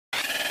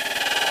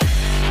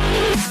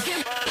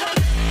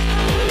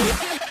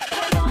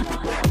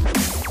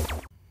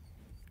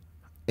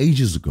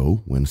Ages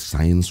ago, when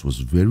science was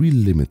very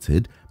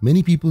limited,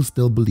 many people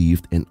still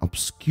believed in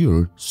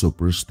obscure,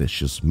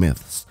 superstitious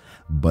myths.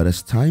 But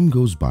as time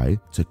goes by,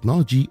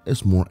 technology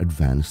is more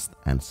advanced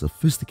and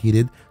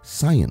sophisticated.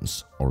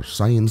 Science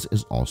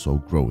is also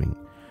growing.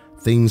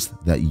 Things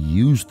that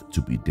used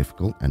to be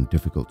difficult and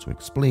difficult to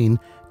explain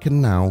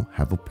can now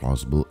have a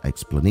plausible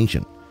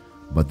explanation.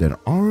 But there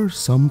are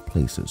some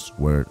places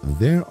where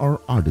there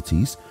are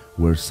oddities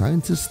where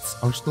scientists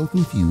are still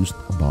confused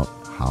about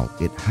how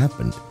it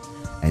happened.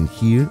 And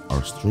here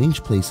are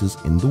strange places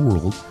in the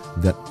world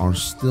that are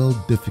still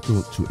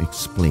difficult to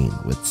explain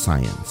with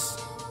science.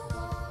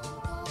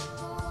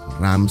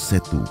 Ram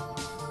Setu.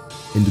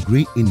 In the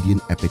great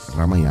Indian epic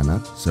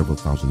Ramayana, several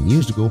thousand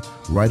years ago,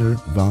 writer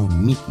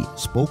Valmiki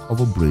spoke of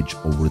a bridge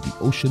over the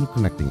ocean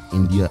connecting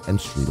India and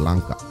Sri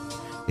Lanka.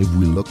 If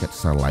we look at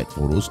satellite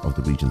photos of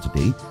the region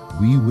today,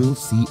 we will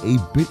see a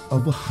bit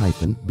of a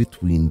hyphen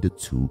between the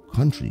two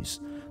countries.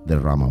 The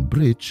Rama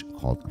Bridge,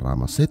 called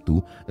Rama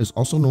Setu, is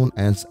also known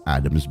as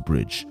Adam's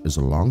Bridge, is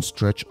a long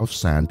stretch of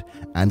sand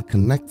and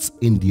connects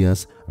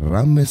India's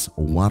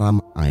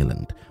Rameswaram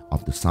Island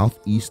of the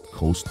southeast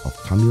coast of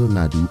Tamil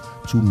Nadu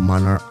to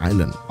Mannar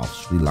Island of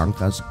Sri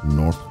Lanka's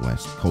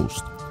northwest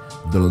coast.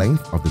 The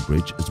length of the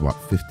bridge is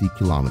about 50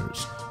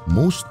 kilometers.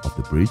 Most of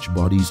the bridge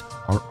bodies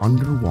are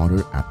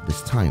underwater at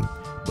this time,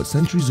 but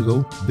centuries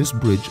ago, this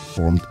bridge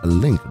formed a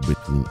link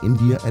between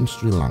India and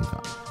Sri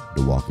Lanka.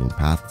 The walking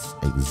paths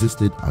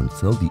existed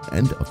until the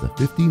end of the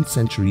 15th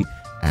century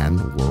and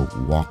were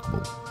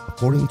walkable,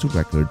 according to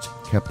records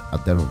kept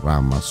at the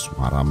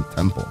Ramaswaram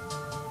temple,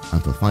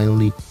 until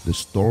finally the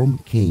storm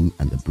came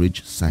and the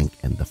bridge sank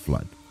in the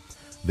flood.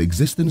 The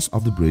existence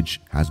of the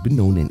bridge has been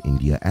known in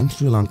India and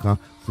Sri Lanka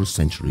for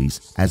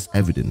centuries, as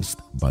evidenced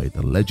by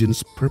the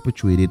legends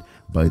perpetuated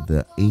by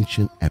the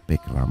ancient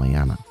epic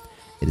Ramayana.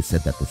 It is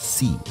said that the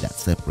sea that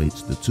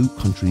separates the two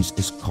countries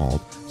is called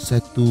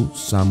Setu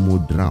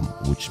Samudram,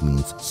 which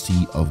means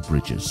Sea of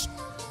Bridges.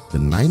 The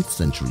 9th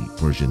century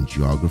Persian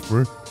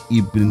geographer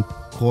Ibn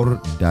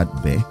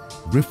Khordadbeh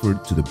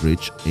referred to the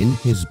bridge in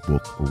his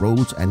book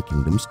Roads and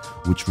Kingdoms,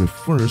 which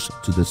refers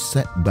to the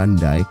Set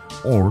Bandai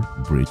or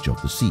Bridge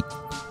of the Sea.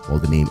 While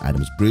the name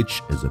Adam's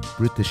Bridge is a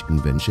British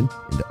invention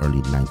in the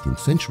early 19th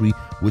century,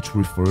 which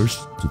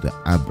refers to the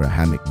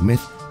Abrahamic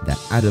myth that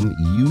Adam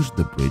used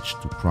the bridge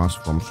to cross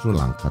from Sri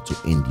Lanka to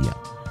India.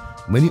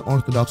 Many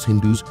Orthodox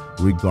Hindus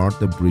regard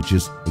the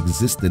bridge's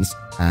existence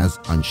as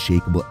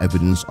unshakable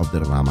evidence of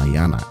the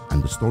Ramayana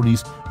and the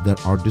stories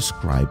that are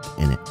described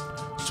in it.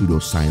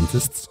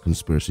 Pseudoscientists,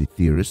 conspiracy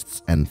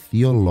theorists, and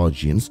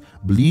theologians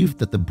believe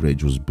that the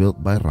bridge was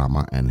built by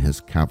Rama and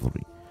his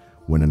cavalry.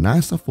 When a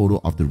NASA photo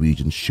of the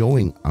region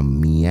showing a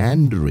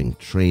meandering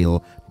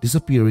trail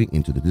disappearing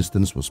into the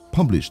distance was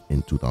published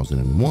in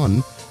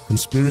 2001,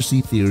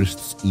 conspiracy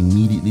theorists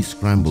immediately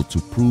scrambled to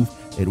prove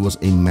it was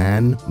a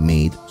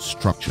man-made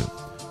structure.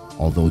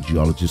 Although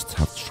geologists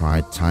have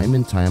tried time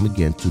and time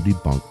again to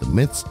debunk the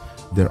myths,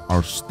 there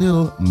are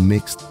still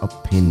mixed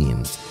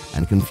opinions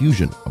and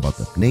confusion about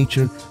the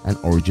nature and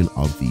origin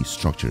of these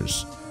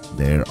structures.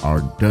 There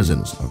are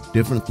dozens of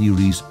different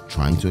theories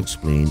trying to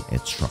explain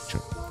its structure.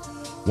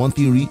 One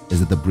theory is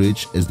that the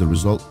bridge is the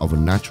result of a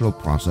natural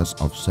process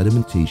of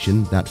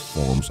sedimentation that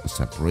forms a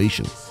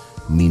separation.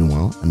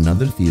 Meanwhile,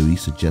 another theory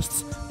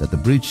suggests that the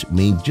bridge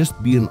may just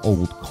be an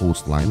old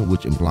coastline,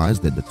 which implies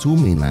that the two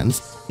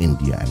mainlands,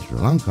 India and Sri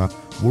Lanka,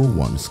 were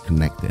once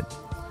connected.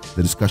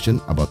 The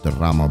discussion about the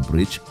Rama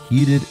Bridge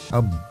heated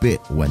a bit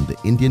when the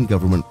Indian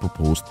government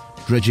proposed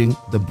dredging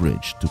the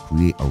bridge to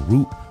create a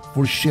route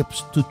for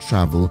ships to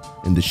travel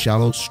in the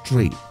shallow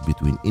strait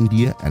between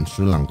India and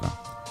Sri Lanka.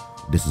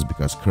 This is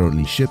because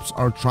currently ships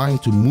are trying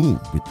to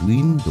move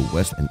between the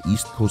west and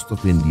east coast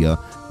of India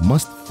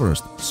must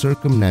first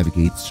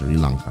circumnavigate Sri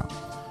Lanka.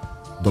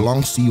 The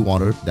long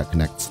seawater that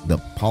connects the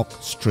Palk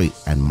Strait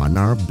and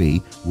Mannar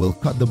Bay will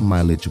cut the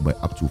mileage by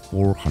up to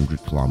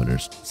 400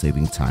 kilometers,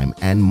 saving time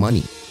and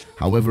money.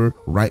 However,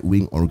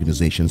 right-wing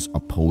organizations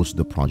oppose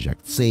the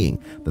project,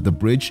 saying that the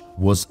bridge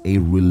was a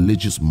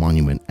religious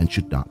monument and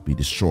should not be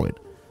destroyed.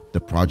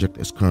 The project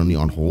is currently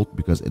on hold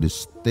because it is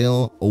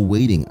still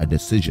awaiting a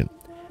decision.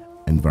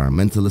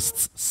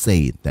 Environmentalists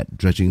say that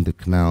dredging the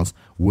canals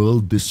will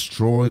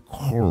destroy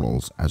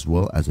corals as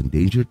well as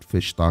endangered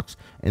fish stocks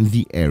in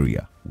the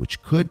area,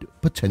 which could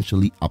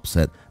potentially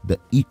upset the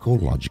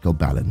ecological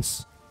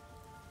balance.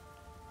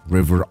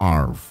 River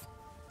Arve.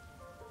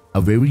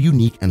 A very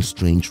unique and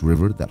strange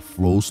river that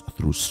flows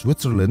through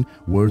Switzerland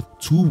where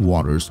two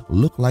waters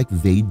look like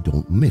they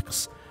don't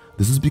mix.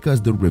 This is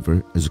because the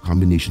river is a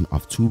combination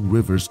of two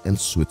rivers in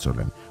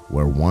Switzerland,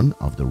 where one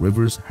of the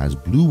rivers has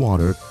blue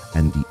water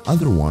and the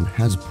other one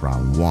has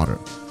brown water.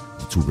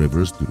 The two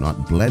rivers do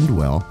not blend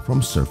well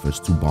from surface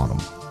to bottom.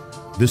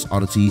 This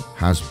oddity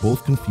has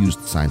both confused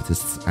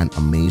scientists and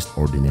amazed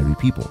ordinary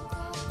people.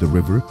 The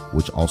river,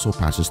 which also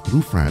passes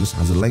through France,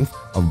 has a length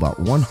of about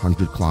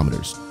 100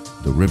 kilometers.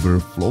 The river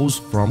flows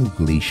from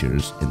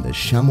glaciers in the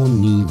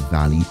Chamonix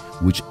Valley,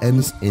 which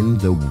ends in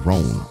the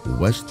Rhone,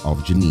 west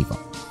of Geneva.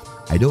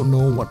 I don't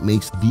know what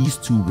makes these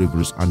two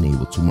rivers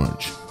unable to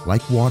merge,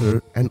 like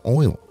water and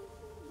oil.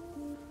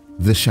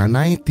 The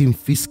Shanay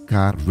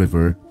Timpisca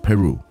River,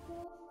 Peru.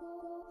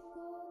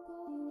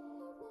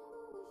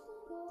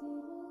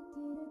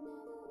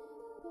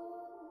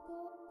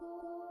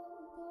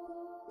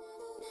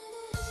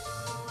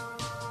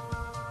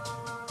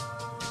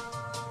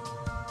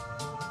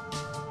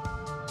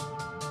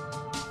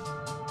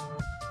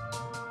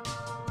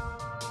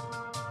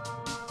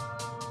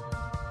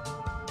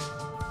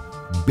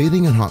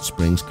 Bathing in hot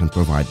springs can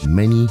provide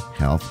many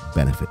health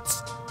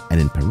benefits. And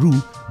in Peru,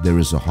 there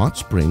is a hot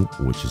spring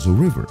which is a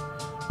river.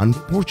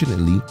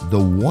 Unfortunately, the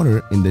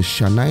water in the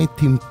Shanay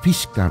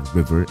Timpisca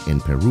River in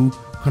Peru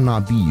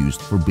cannot be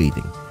used for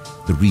bathing.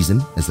 The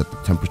reason is that the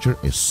temperature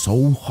is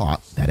so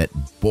hot that it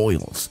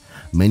boils.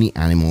 Many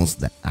animals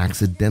that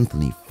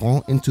accidentally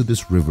fall into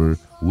this river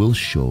will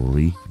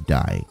surely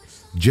die.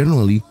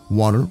 Generally,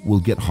 water will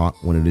get hot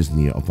when it is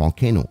near a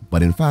volcano,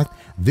 but in fact,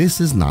 this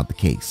is not the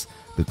case.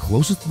 The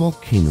closest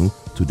volcano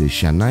to the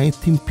Shanay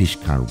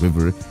Timpisca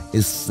River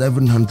is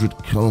 700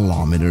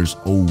 kilometers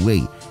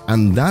away,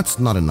 and that's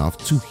not enough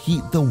to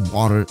heat the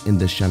water in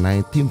the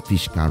Shanay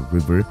Timpisca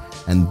River,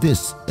 and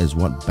this is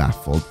what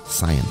baffled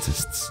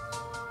scientists.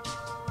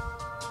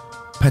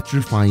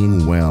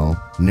 Petrifying Well,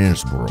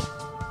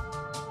 Knaresborough.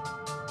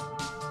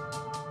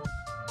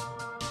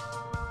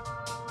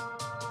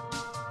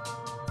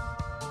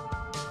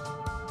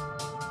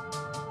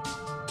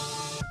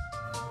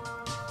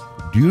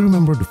 Do you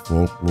remember the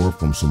folklore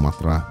from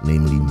Sumatra,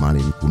 namely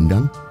Malin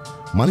Kundang?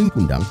 Malin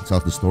Kundang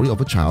tells the story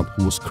of a child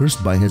who was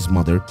cursed by his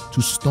mother to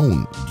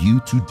stone due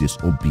to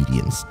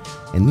disobedience.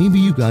 And maybe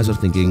you guys are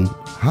thinking,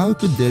 how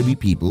could there be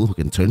people who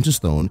can turn to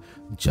stone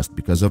just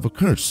because of a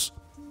curse?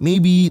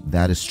 Maybe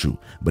that is true,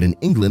 but in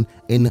England,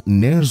 in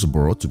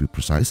Knaresborough to be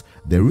precise,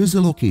 there is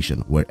a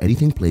location where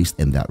anything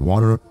placed in that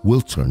water will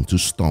turn to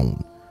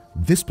stone.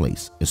 This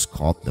place is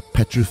called the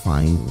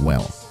Petrifying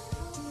Well.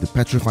 The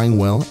Petrifying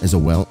Well is a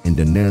well in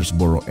the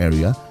Knaresborough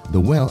area. The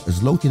well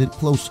is located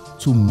close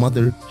to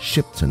Mother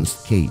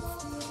Shipton's cave.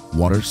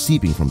 Water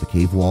seeping from the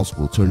cave walls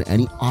will turn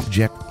any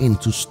object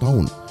into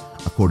stone.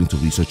 According to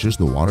researchers,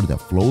 the water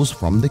that flows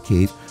from the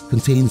cave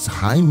contains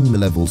high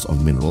levels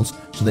of minerals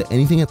so that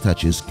anything it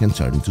touches can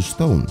turn into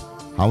stone.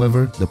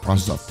 However, the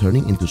process of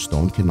turning into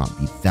stone cannot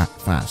be that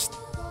fast.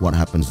 What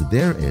happens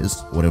there is,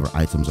 whatever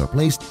items are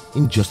placed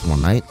in just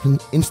one night can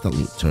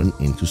instantly turn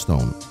into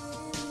stone.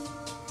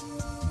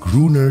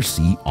 Grüner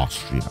See,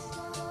 Austria.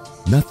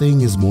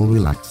 Nothing is more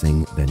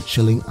relaxing than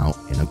chilling out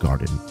in a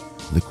garden.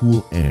 The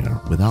cool air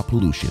without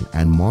pollution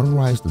and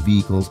motorized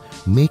vehicles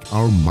make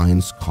our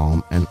minds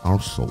calm and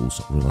our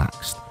souls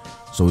relaxed.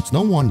 So it's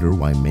no wonder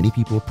why many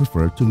people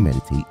prefer to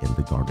meditate in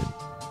the garden.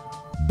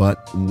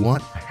 But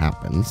what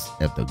happens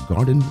if the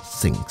garden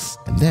sinks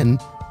and then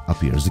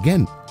appears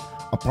again?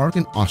 A park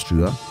in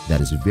Austria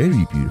that is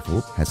very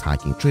beautiful, has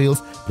hiking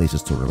trails,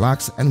 places to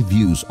relax, and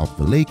views of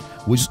the lake,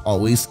 which is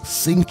always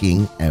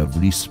sinking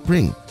every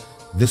spring.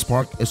 This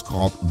park is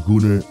called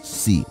Grüner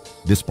See.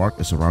 This park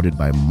is surrounded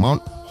by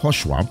Mount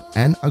Hochschwab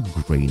and a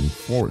grain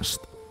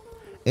forest.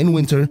 In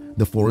winter,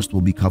 the forest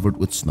will be covered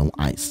with snow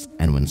ice,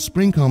 and when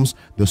spring comes,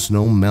 the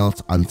snow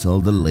melts until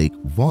the lake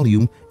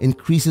volume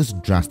increases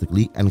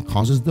drastically and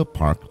causes the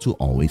park to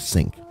always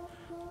sink.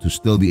 To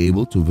still be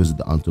able to visit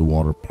the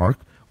underwater park,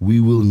 we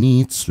will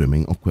need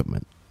swimming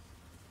equipment.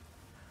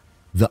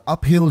 The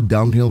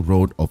uphill-downhill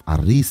road of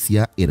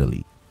Ariccia,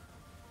 Italy.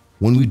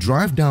 When we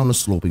drive down a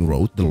sloping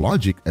road, the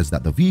logic is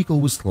that the vehicle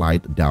will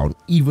slide down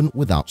even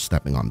without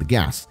stepping on the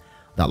gas.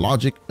 That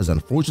logic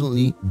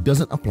unfortunately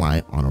doesn't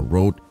apply on a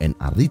road in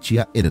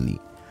Ariccia, Italy.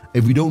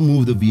 If we don't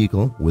move the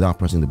vehicle without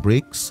pressing the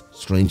brakes,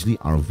 strangely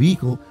our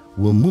vehicle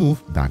will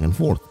move back and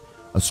forth.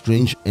 A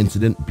strange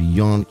incident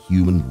beyond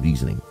human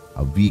reasoning.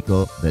 A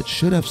vehicle that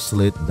should have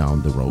slid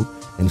down the road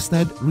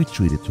instead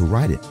retreated to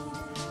ride it.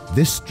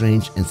 This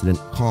strange incident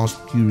caused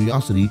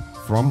curiosity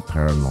from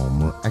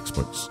paranormal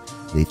experts.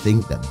 They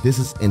think that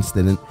this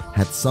incident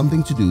had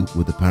something to do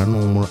with the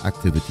paranormal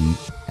activity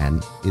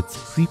and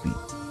it's creepy.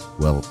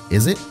 Well,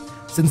 is it?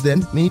 Since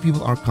then, many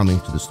people are coming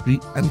to the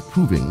street and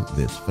proving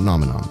this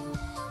phenomenon.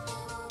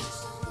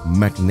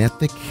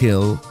 Magnetic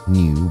Hill,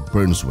 New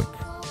Brunswick.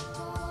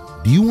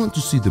 Do you want to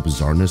see the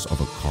bizarreness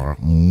of a car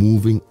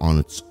moving on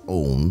its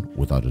own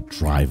without a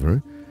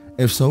driver?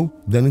 If so,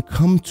 then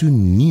come to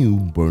New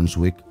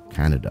Brunswick,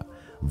 Canada.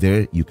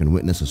 There you can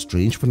witness a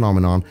strange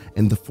phenomenon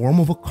in the form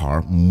of a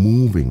car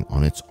moving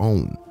on its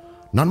own.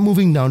 Not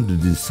moving down the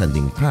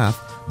descending path,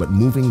 but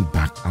moving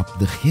back up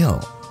the hill.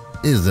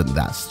 Isn't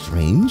that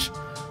strange?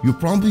 You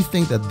probably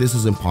think that this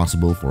is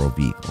impossible for a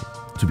vehicle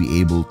to be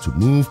able to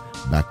move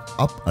back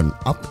up an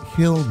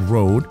uphill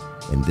road,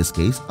 in this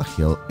case a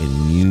hill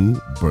in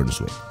New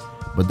Brunswick.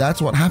 But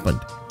that's what happened.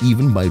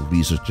 Even by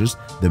researchers,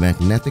 the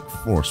magnetic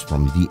force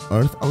from the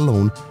earth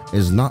alone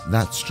is not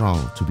that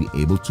strong to be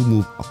able to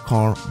move a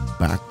car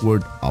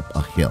backward up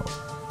a hill.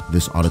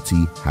 This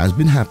oddity has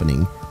been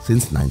happening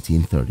since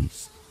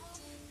 1930s.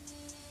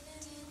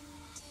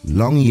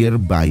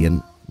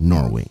 Longyearbyen,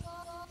 Norway.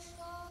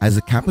 As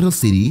the capital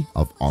city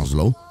of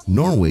Oslo,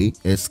 Norway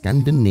is a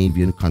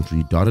Scandinavian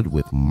country dotted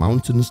with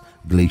mountains,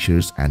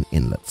 glaciers, and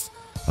inlets.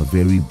 A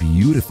very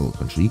beautiful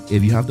country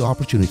if you have the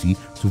opportunity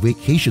to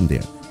vacation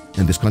there.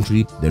 In this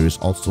country, there is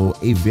also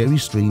a very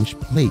strange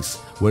place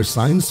where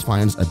science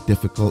finds a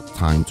difficult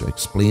time to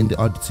explain the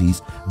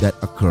oddities that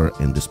occur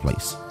in this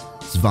place.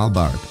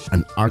 Svalbard,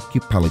 an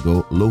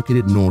archipelago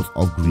located north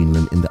of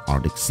Greenland in the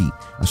Arctic Sea,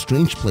 a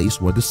strange place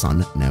where the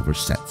sun never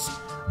sets.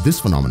 This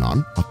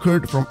phenomenon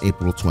occurred from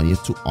April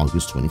 20th to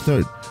August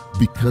 23rd.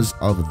 Because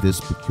of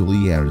this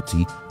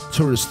peculiarity,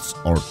 tourists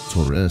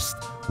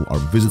who are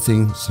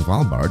visiting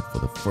Svalbard for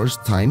the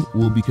first time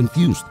will be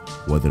confused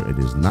whether it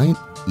is night,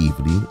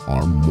 evening,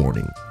 or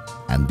morning.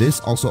 And this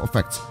also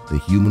affects the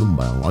human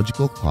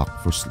biological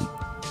clock for sleep.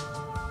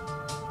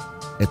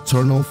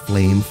 Eternal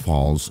Flame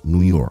Falls,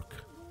 New York.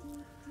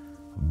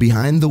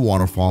 Behind the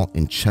waterfall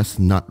in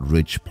Chestnut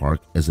Ridge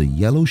Park is a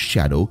yellow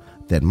shadow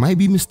that might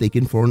be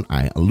mistaken for an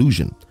eye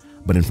illusion.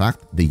 But in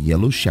fact, the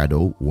yellow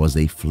shadow was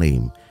a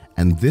flame.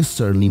 And this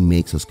certainly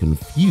makes us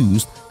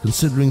confused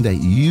considering that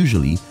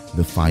usually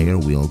the fire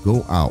will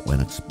go out when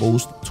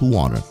exposed to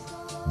water.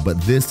 But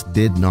this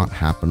did not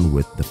happen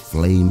with the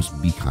flames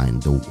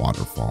behind the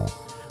waterfall.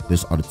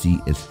 This oddity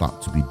is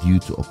thought to be due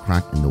to a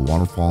crack in the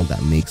waterfall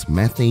that makes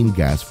methane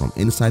gas from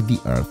inside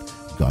the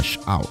earth gush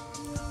out.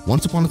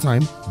 Once upon a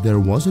time, there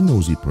was a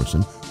nosy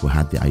person who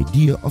had the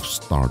idea of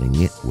starting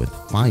it with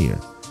fire.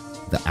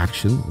 The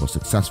action was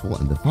successful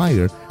and the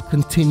fire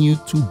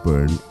continued to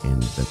burn in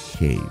the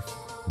cave.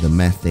 The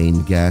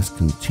methane gas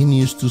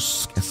continues to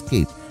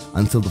escape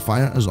until the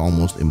fire is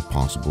almost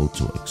impossible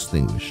to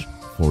extinguish.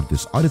 For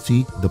this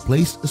oddity, the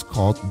place is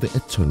called the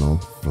Eternal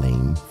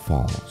Flame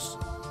Falls.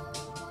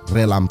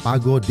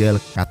 Relampago del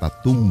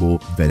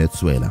Catatumbo,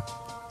 Venezuela.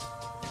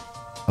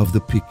 Of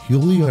the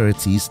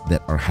peculiarities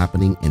that are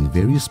happening in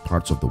various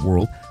parts of the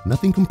world,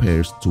 nothing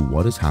compares to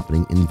what is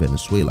happening in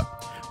Venezuela.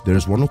 There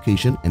is one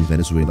location in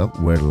Venezuela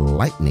where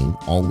lightning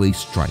always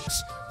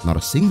strikes. Not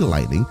a single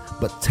lightning,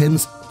 but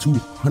tens to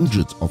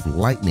hundreds of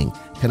lightning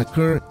can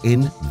occur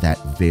in that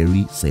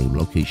very same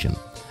location.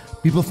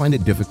 People find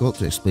it difficult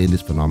to explain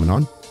this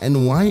phenomenon,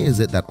 and why is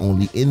it that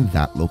only in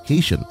that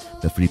location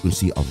the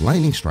frequency of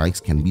lightning strikes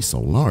can be so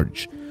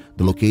large?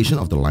 The location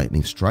of the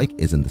lightning strike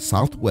is in the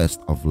southwest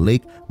of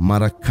Lake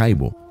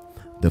Maracaibo.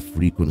 The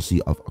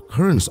frequency of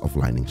occurrence of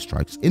lightning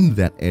strikes in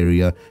that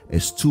area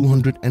is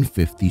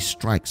 250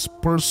 strikes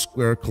per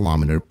square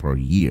kilometer per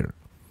year.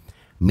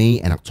 May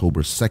and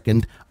October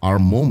 2nd are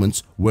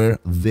moments where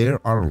there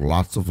are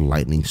lots of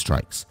lightning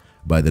strikes.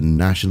 By the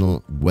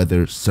National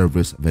Weather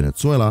Service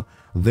Venezuela,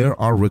 there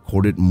are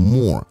recorded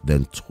more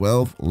than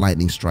 12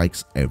 lightning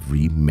strikes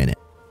every minute.